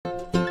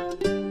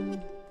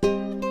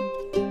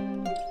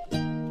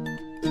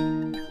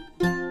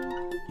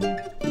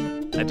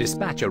A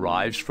dispatch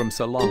arrives from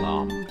Sir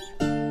Longarm.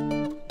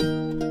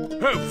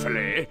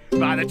 Hopefully,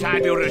 by the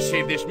time you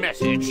receive this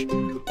message,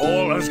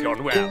 all has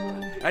gone well,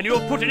 and you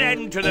have put an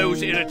end to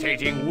those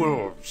irritating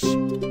wolves.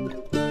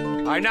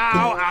 I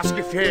now ask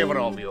a favor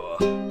of you.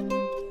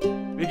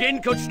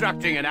 Begin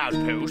constructing an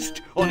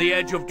outpost on the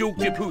edge of Duke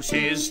de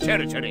Pousse's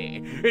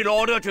territory in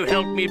order to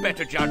help me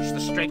better judge the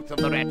strength of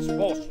the rat's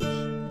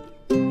forces.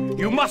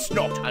 You must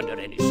not, under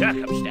any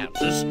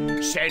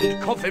circumstances,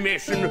 send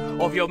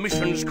confirmation of your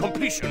mission's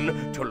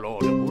completion to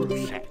Lord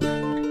Wolfsack.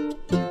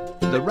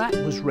 The rat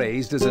was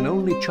raised as an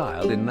only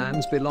child in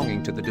lands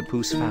belonging to the de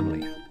Pouce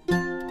family.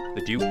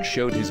 The Duke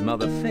showed his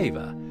mother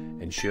favour,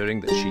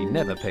 ensuring that she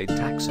never paid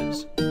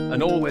taxes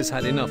and always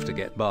had enough to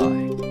get by.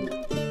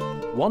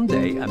 One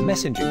day, a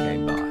messenger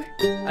came by,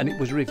 and it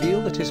was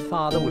revealed that his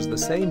father was the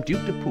same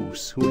Duke de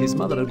Pouce who his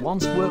mother had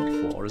once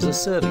worked for as a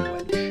serving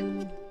wench.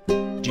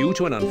 Due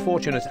to an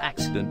unfortunate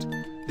accident,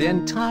 the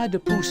entire de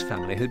Pouce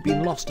family had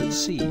been lost at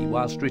sea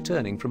whilst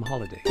returning from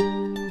holiday,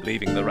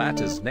 leaving the rat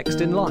as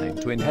next in line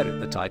to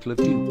inherit the title of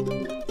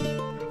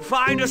Duke.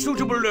 Find a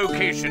suitable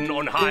location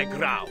on high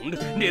ground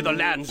near the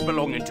lands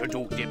belonging to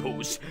Duke de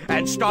Pouce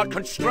and start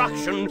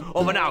construction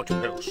of an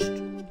outpost.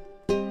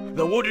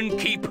 The wooden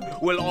keep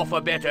will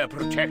offer better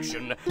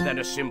protection than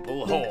a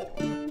simple hall.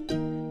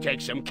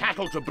 Take some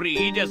cattle to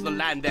breed as the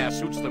land there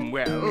suits them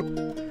well.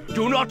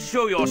 Do not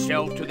show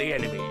yourself to the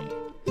enemy.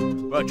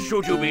 But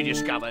should you be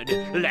discovered,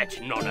 let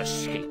none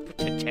escape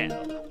to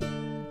tell.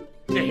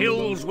 The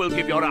hills will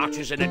give your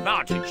archers an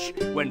advantage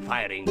when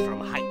firing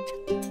from height.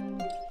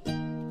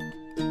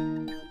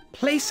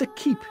 Place a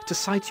keep to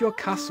site your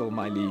castle,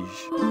 my liege.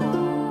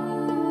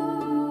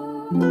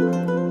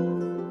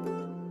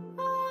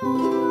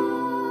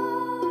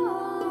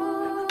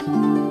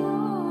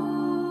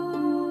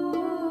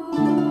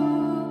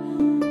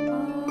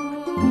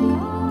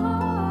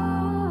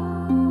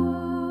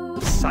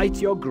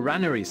 Site your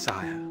granary,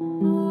 sire.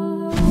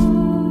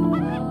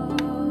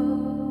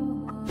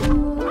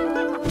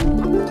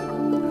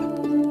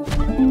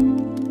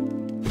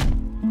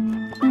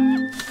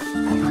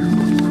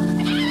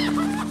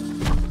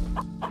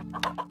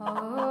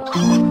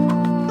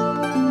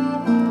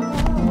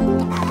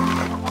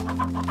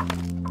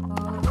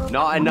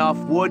 Not enough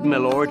wood, my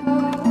lord.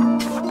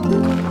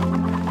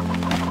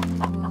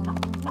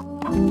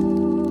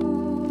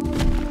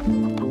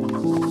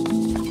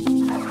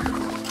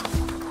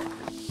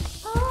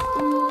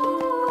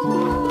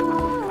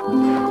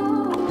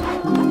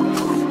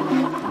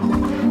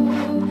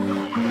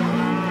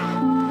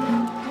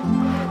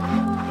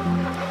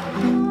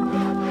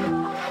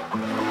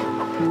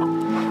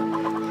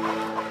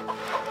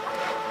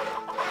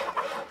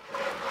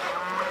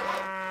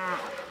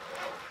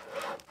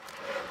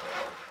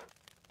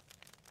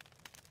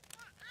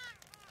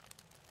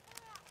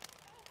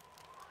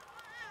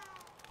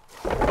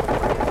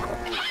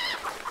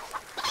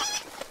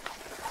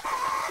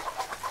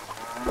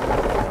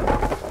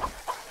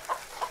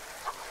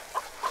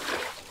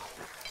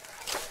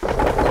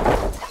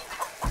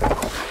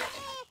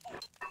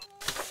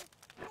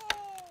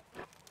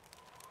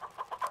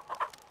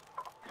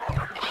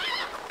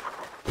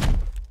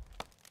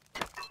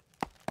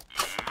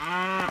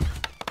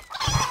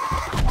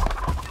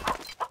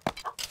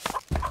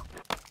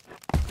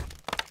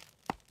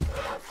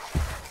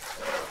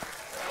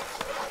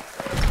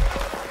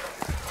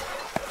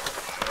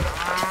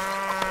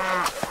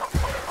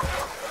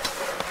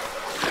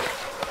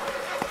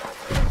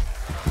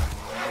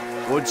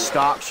 Wood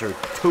stocks are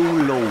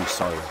too low,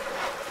 sire.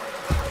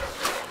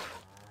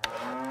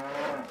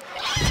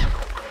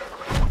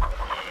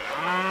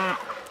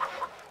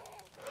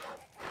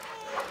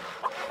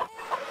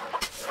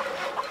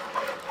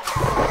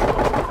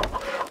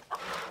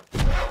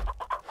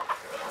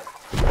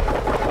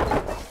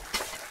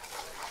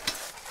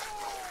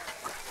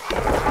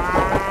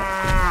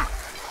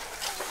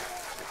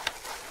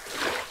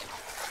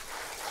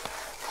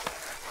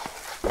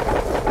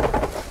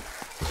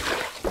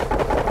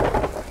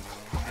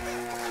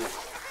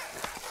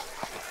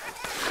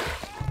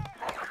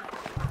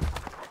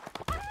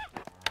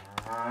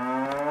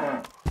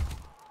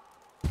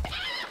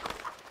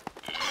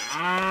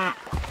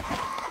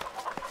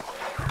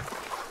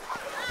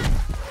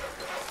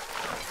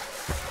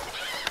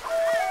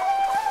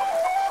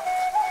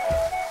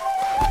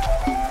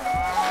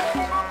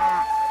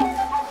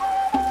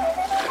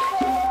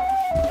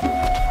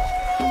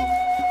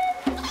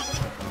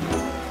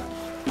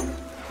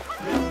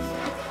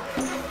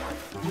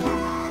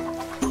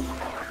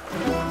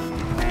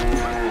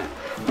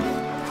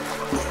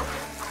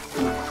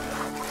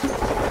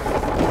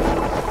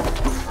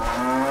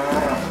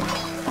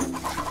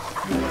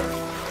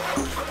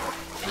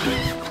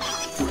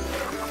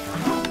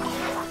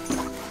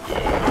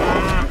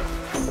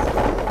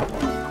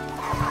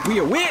 We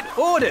await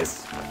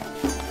orders!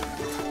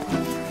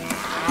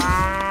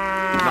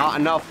 Not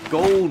enough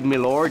gold, my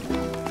lord.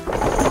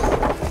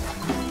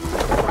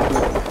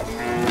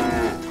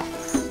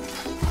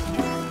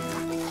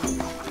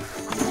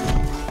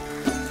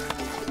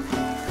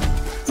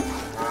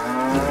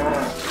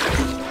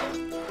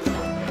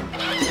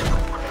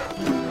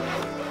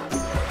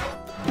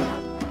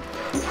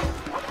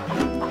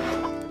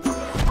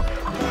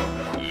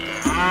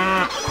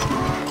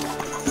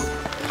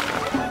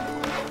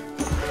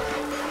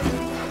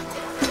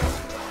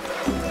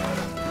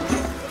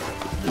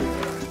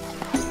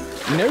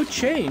 No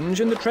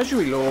change in the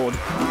treasury, Lord.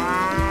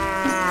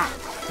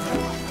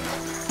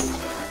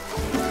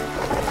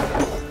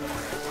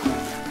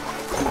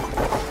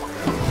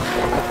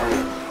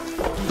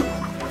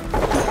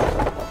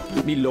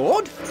 Me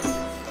lord?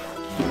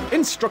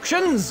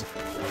 Instructions!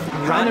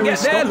 Can't get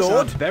there,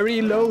 Lord.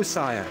 Very low,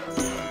 sire.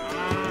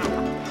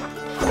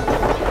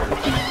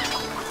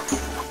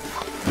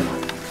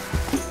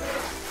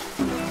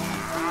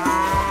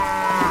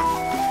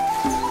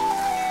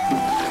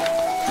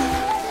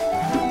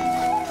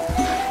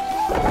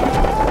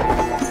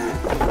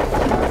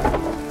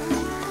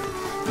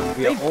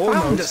 They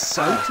found a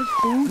site of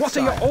food. What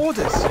are your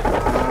orders?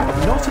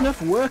 Not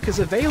enough workers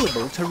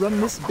available to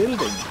run this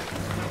building.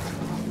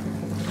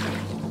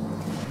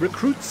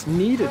 Recruits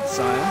needed,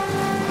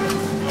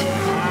 sire.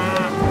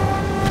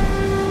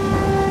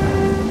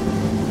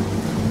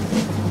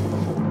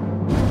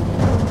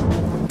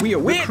 We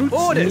await Recruits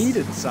orders.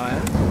 needed,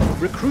 sire.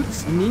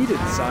 Recruits needed,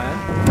 sire.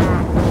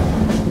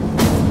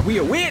 We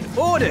await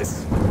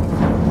orders.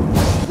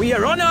 We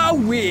are on our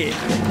way.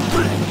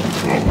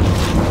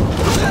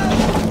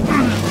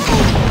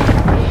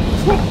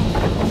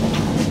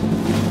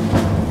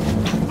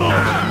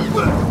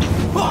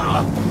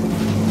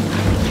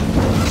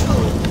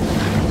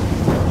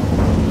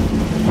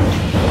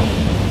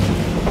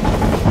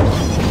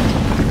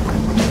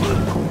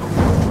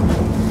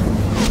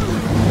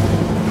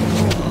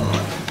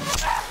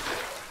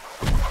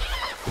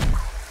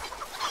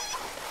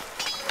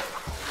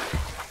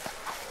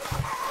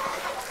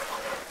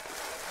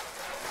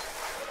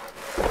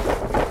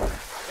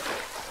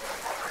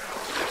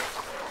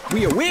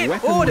 We await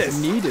Weapons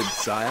orders. needed,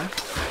 sire.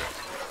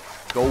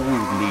 Gold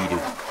needed.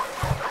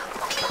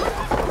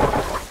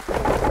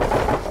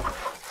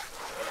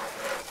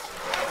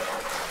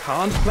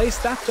 Can't place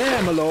that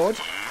there, my lord.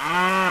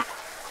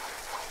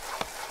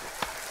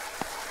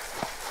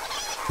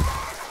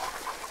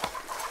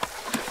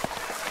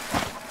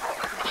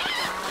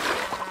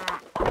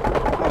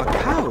 Our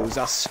cows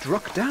are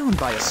struck down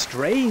by a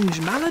strange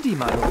malady,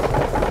 my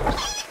lord.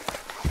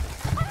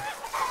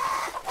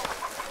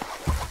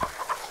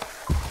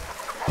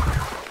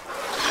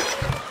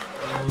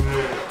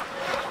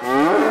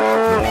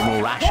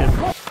 Normal ration.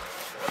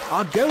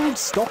 Our gold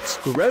stocks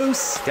grow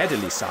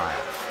steadily, sire.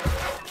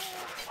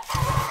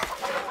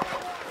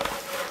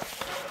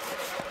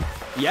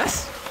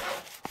 Yes?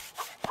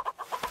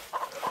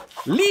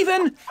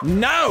 Leaving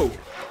now!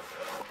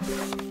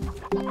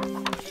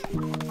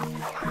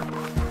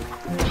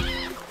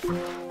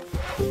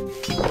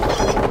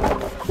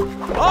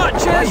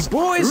 Archers,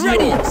 boys,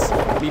 ready. lords.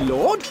 Me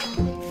lord?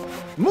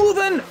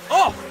 Moving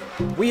off.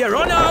 We are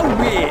on our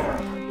way.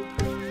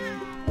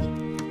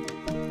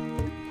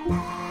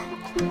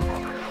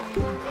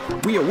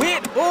 We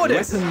await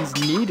orders. Weapons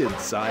needed,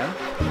 sire.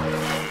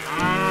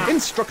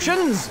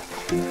 Instructions.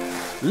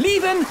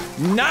 Leaving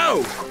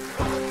now.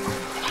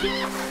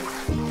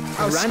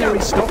 Our granary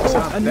stocks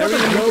are another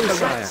very group low, of the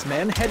sire. rats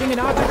men heading in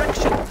our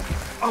direction.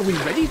 Are we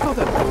ready for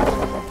them?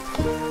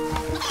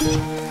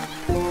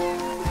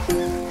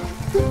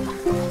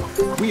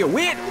 We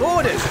await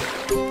orders.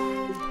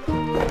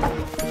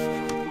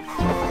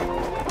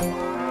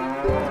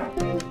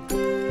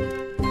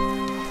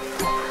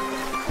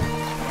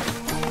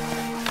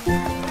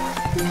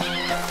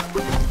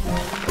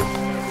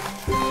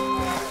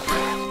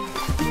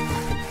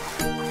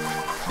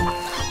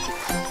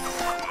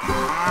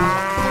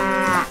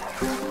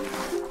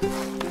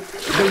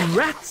 The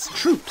rats'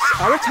 troops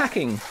are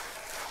attacking.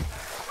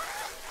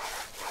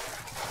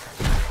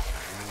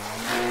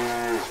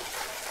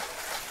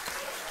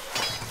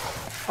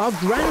 Our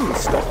granary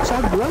stocks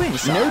are growing,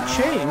 sire. No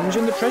change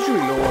in the treasury,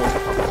 lord.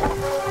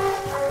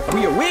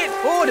 We await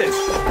orders.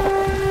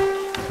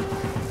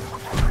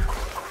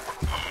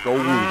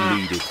 Gold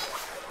needed.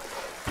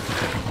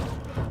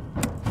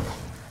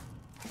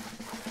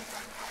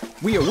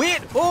 We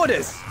await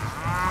orders.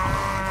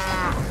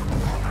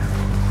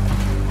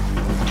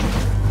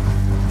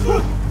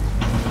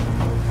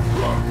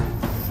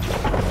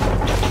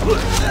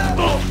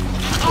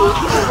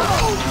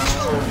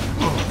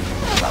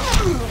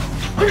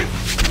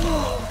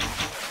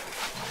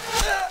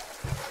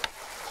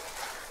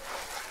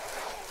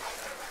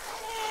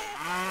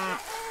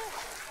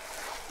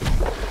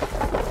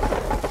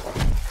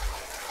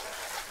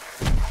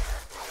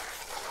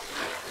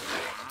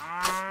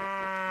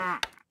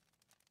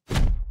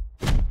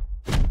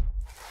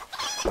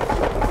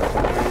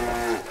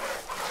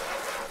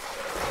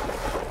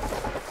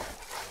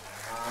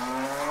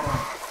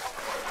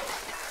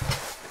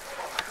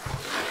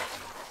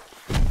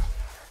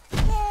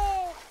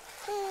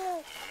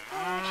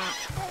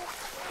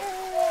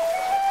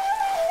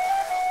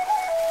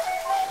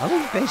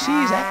 Oh, Bessie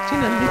is acting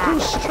a little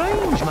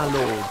strange, my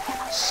lord.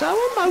 So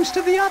are most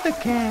of the other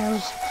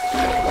cows.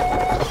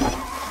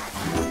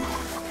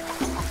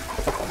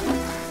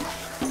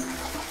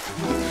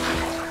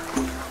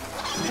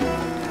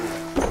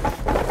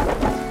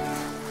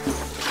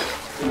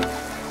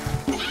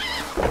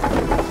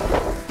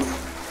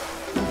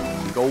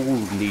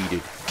 gold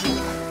needed.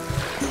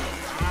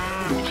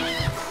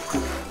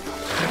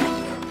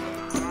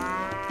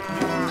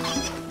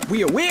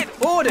 We await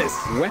orders!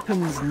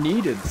 Weapons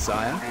needed,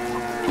 sire.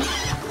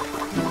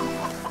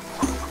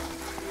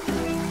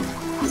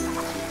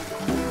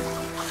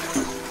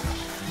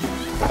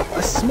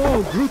 A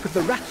small group of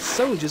the rat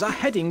soldiers are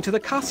heading to the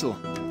castle.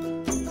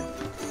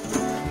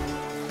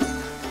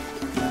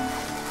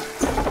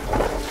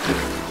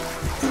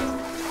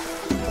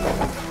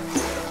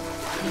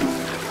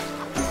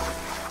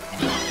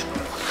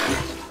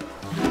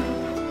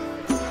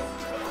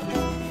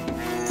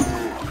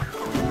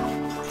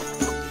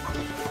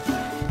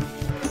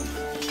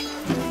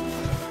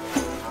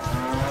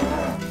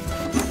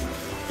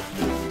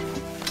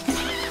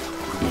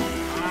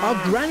 Our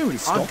granary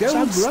stocks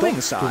are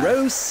growing, sire.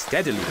 Grow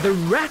steadily. The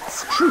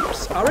rats'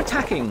 troops are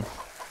attacking.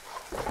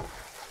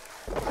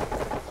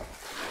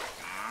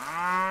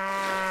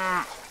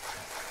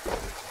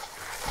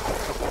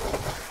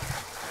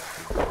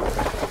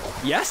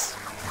 Yes?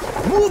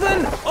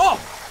 Moving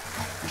off!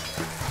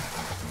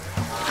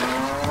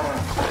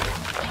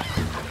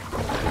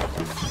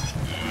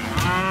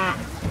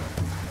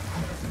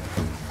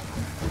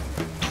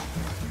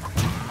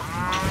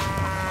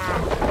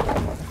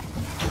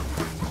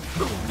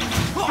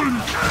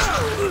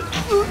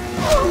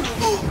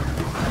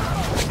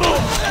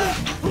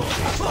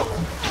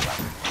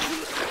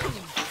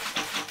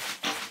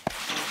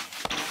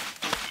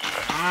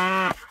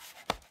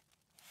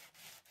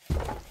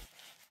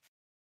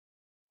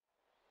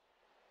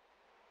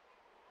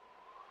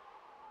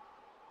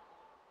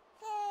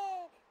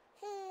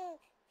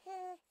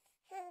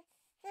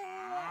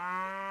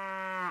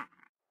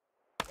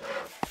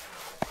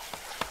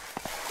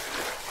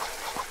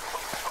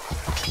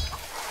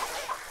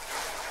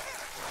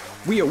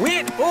 We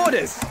await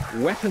orders!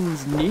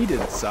 Weapons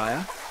needed,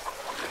 sire.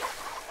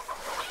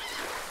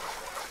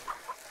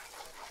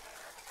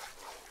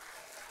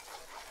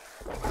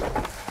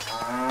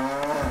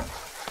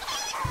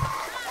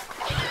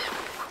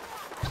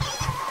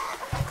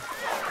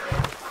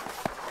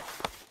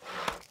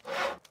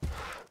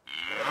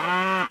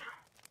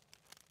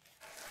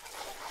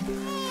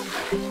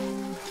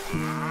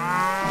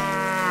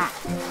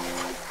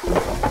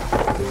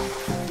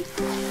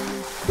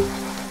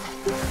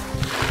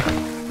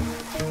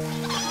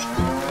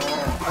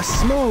 A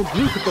small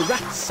group of the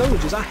rat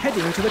soldiers are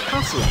heading to the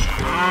castle.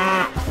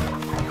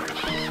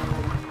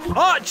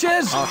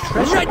 Archers! Our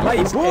treasure,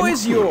 my boy,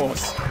 is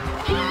yours!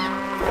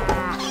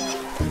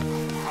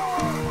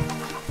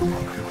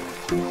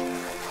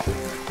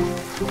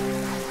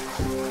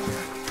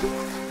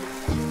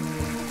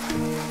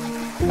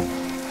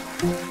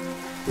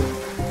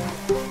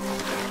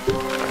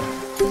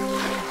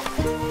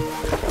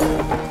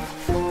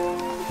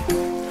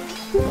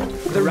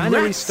 The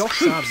granary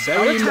stocks are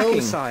very low,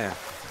 sire.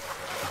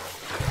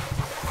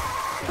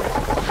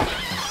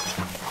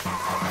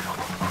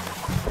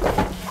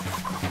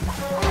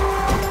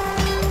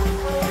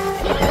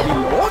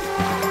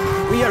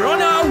 We are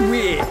on our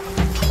way!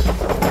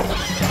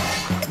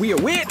 We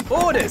await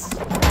orders!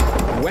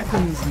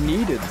 Weapons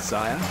needed,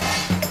 sire.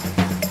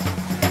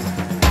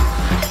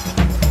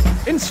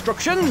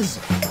 Instructions!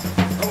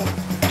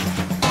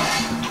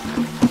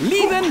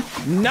 Leaving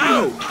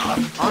now!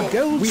 Our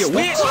gold we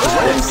await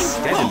orders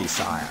steadily,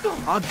 sire.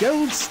 Our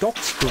gold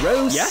stocks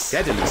grow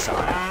steadily,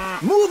 sire.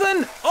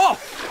 Moving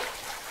off!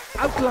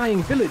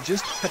 Outlying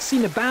villagers have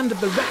seen a band of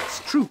the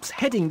rats' troops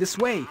heading this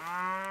way.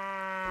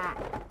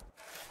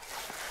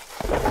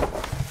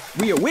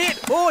 We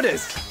await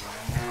orders!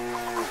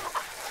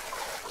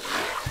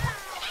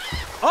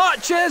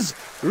 Archers,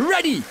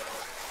 ready!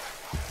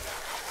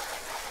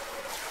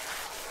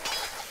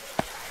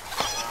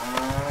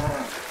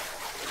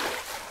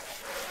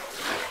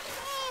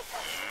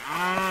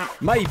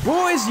 My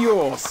bow is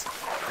yours!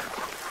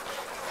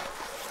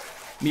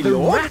 Me the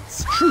lord?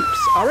 Rats'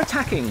 troops are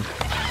attacking.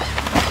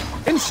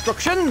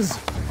 Instructions!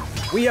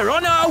 We are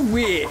on our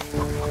way!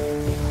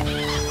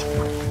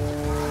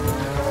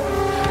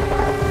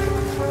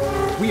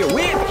 We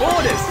await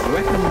orders!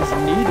 Weapons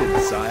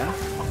needed, sire.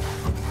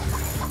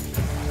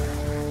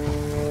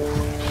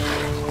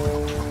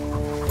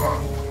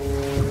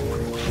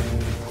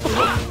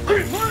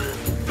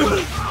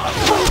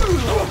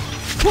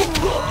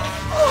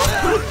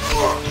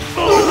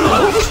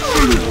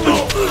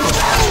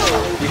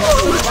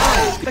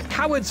 The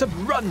cowards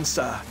have run,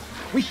 sir.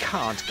 We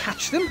can't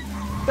catch them.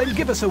 They'll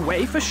give us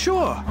away for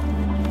sure.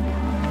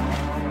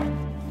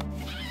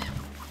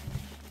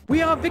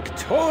 We are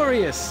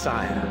victorious,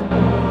 sire.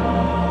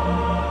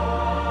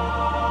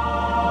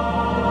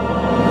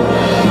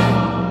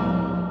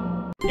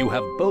 You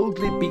have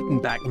boldly beaten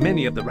back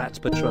many of the rats'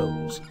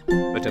 patrols,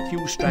 but a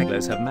few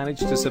stragglers have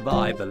managed to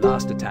survive the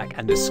last attack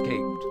and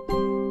escaped.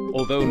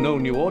 Although no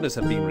new orders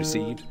have been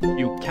received,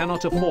 you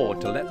cannot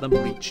afford to let them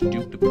reach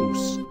Duke de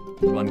Pouce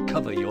to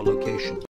uncover your location.